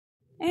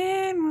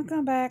and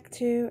welcome back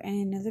to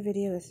another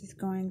video. This is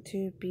going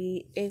to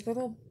be a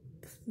little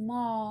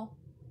small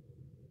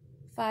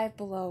Five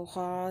Below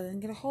haul. I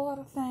didn't get a whole lot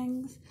of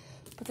things,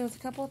 but there was a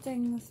couple of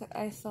things that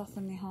I saw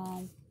send me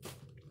home.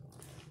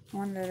 I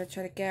wanted to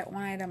try to get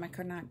one item I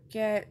could not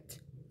get,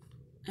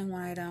 and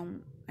one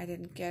item I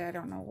didn't get. I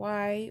don't know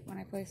why. When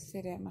I placed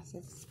it, it must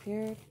have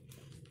disappeared.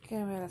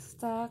 Came out of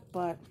stock,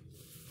 but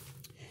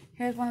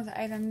here's one of the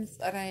items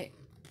that I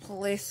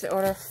placed the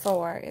order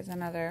for. Is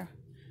another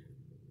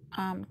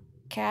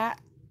cat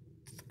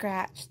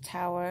scratch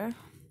tower,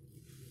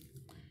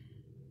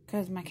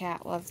 because my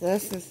cat loves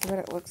this. This is what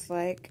it looks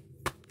like.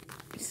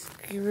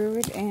 Screw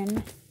it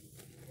in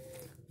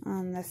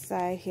on this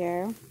side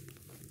here,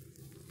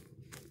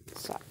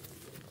 so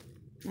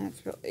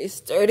that's really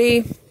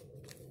sturdy.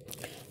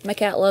 My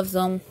cat loves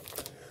them.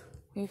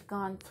 We've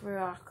gone through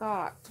our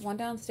got one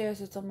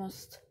downstairs. It's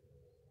almost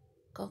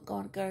going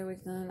to go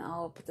with, then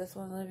I'll put this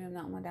one in the living room,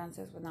 that one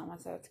downstairs, but that one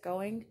so it's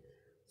going,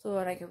 so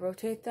that I can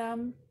rotate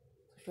them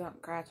if you don't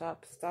scratch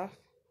up stuff.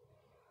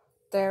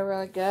 They're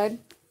really good.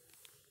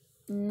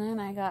 And then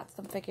I got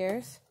some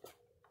figures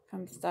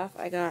from stuff.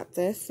 I got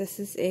this. This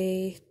is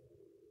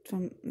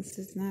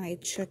not a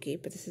Chucky,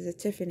 but this is a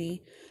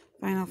Tiffany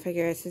vinyl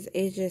figure. It says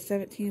ages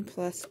 17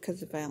 plus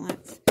because of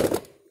violence.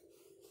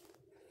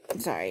 I'm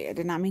sorry, I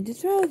did not mean to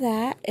throw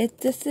that.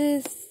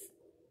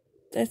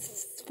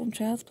 That's from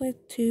Child's Play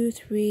 2,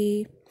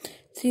 3,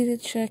 See the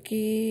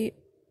Chucky.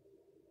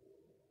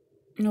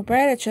 No,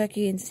 Bride of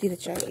Chucky and See the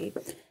Chucky.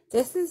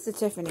 This is the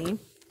Tiffany.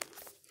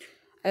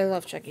 I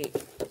love Chucky.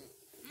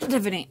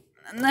 Tiffany.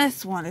 And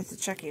this one is the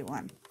Chucky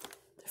one.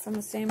 They're from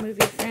the same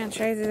movie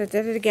franchise that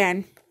did it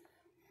again.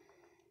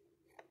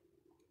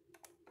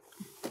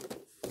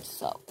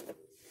 So,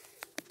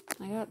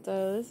 I got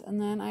those.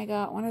 And then I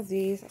got one of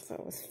these. I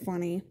thought it was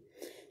funny.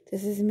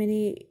 This is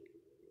mini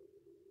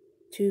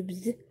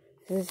tubes. This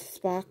is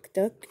Spock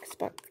Duck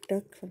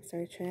from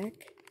Star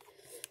Trek.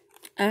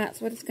 That's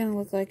what it's going to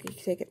look like if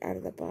you take it out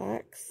of the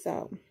box.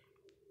 So,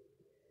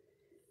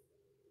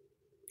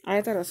 I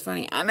thought it was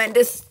funny. I mean,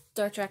 this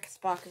Star Trek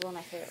Spock is one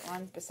of my favorite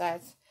ones.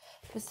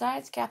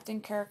 Besides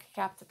Captain Kirk,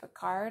 Captain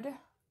Picard,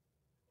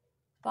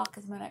 Spock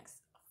is my next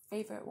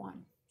favorite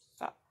one.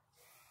 So,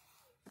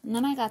 and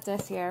then I got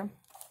this here.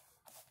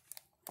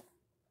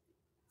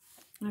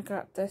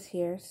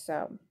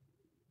 So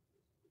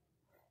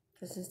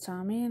this is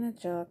Tommy and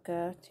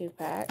Angelica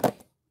 2-pack.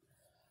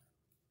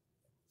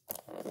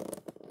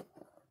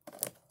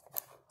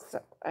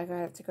 So I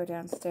got it to go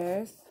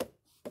downstairs.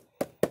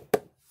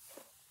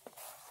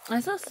 I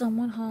saw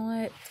someone haul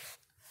it.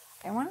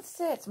 I want to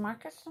say it's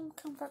Marcus from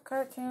Comfort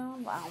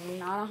Cartoon, but I'm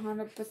not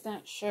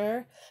 100% sure.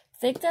 I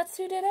think that's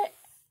who did it.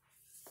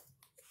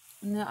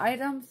 And the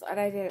items that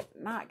I did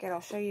not get,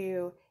 I'll show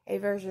you a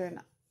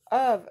version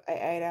of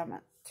an item,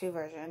 two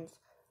versions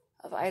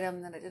of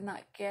item that I did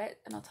not get,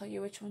 and I'll tell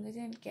you which one I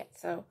didn't get.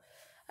 So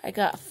I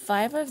got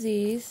 5 of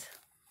these.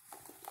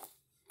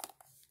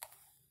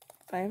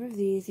 5 of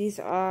these. These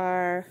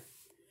are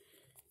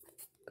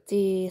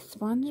the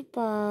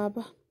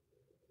SpongeBob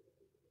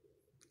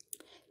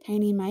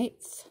Tiny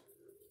Mites.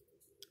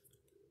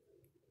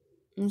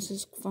 This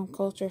is from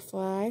Culture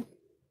Fly.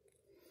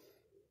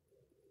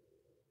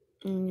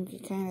 And you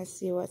can kind of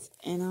see what's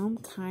in them,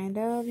 kind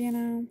of, you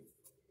know.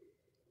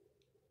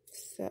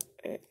 So,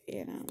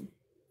 you know.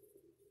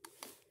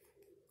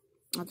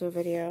 I'll do a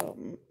video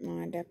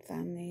more in depth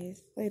on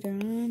these later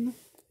on.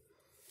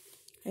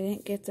 I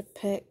didn't get to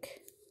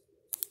pick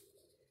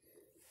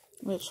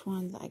which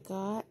ones I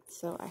got,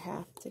 so I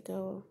have to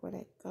go with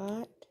what I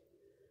got.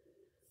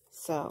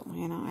 So,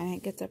 you know, I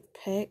didn't get to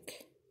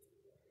pick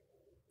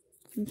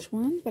which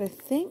one, but I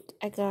think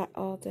I got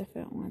all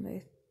different ones,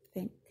 I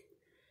think.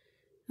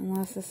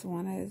 Unless this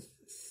one is,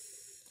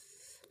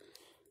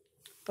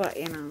 but,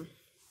 you know.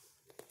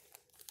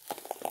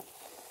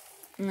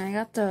 And I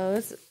got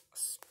those.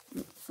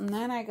 And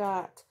then I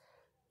got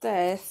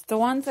this. The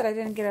ones that I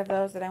didn't get of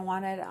those that I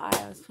wanted,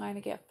 I was trying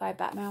to get 5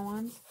 Batman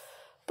ones.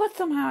 But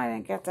somehow I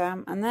didn't get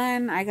them. And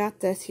then I got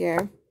this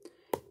here.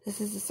 This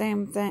is the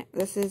same thing.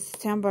 This is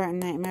Tim Burton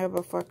Nightmare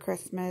Before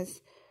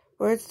Christmas.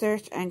 Word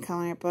search and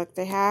coloring book.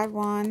 They had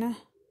one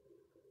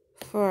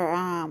for,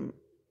 I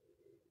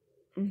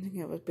think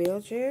it was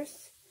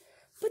Beetlejuice.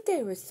 But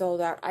they were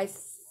sold out. I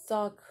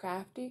saw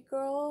Crafty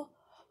Girl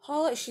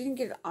haul it. She didn't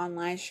get it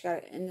online. She got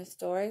it in the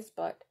stores.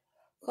 But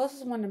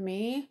closest one to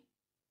me,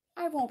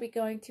 I won't be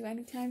going to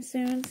anytime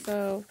soon.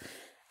 So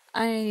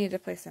I need to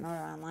place an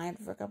order online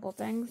for a couple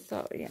things.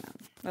 So, you know,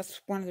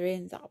 that's one of the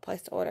reasons I'll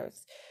place the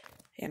orders.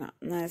 You know,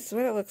 and that's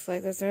what it looks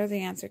like. Those are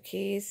the answer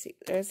keys.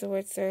 There's the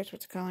word search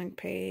with the coloring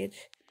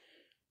page.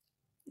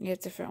 You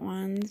have different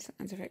ones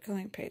and different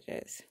coloring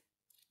pages.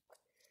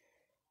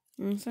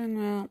 And so,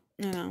 well,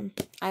 you know,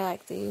 I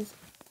like these.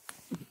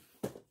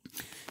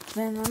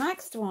 Then the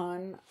next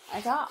one,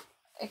 I got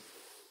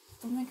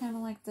something kind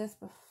of like this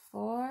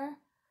before.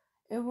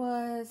 It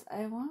was,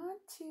 I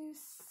want to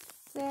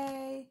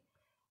say,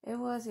 it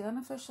was the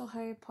unofficial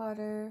Harry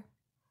Potter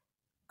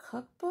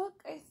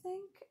cookbook, I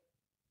think.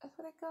 That's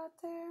what I got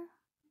there.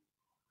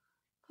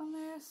 If I'm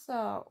on there.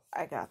 So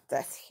I got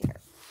this here.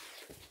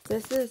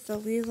 This is the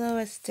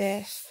Lilo's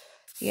Dish,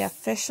 the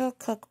official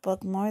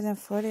cookbook. More than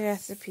 40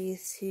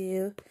 recipes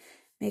to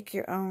make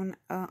your own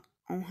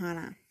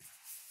ohana.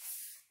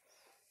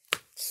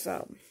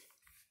 So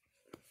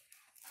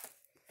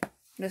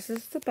this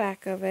is the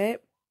back of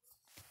it.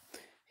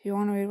 If you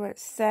want to read what it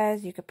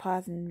says, you could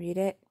pause and read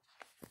it.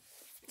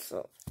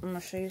 So I'm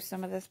going to show you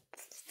some of this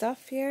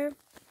stuff here.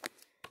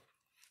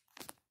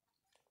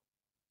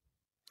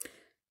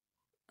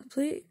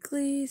 Complete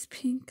glaze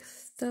pink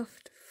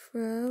stuffed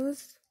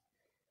froze.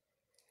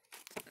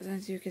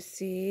 As you can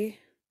see,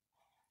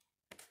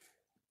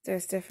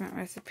 there's different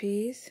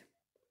recipes.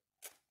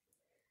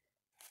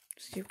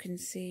 As you can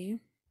see.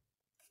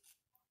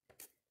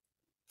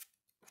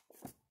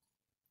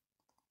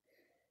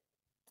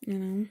 You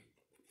know.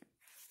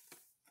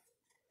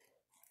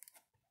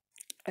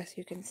 As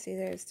you can see,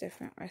 there's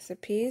different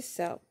recipes.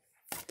 So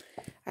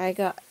I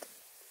got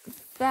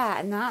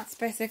that, and that's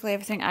basically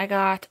everything I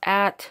got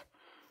at,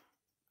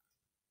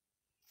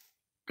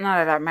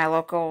 not at my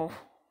local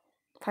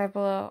Five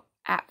Below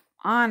app,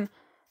 on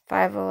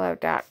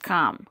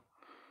fivebelow.com.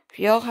 If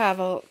you all have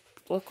a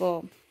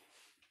local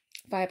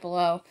Five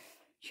Below,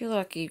 if you're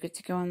lucky, you get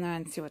to go in there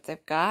and see what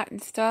they've got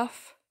and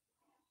stuff.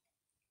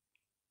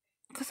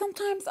 Because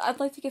sometimes I'd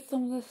like to get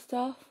some of this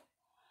stuff,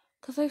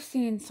 because I've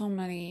seen so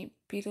many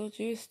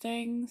Beetlejuice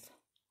things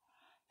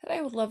that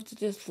I would love to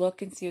just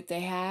look and see what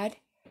they had.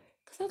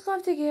 Because I'd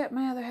love to get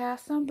my other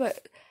half some,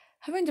 but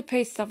having to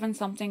pay $7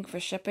 something for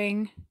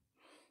shipping,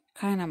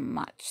 kind of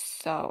much.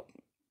 So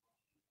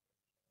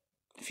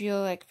if you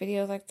like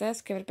videos like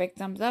this, give it a big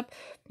thumbs up.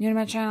 If you're new to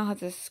my channel, hit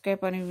the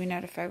subscribe button to be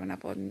notified when I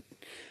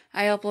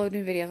upload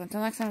new videos. Until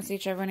next time, I'll see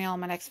you, everyone, in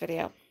my next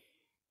video.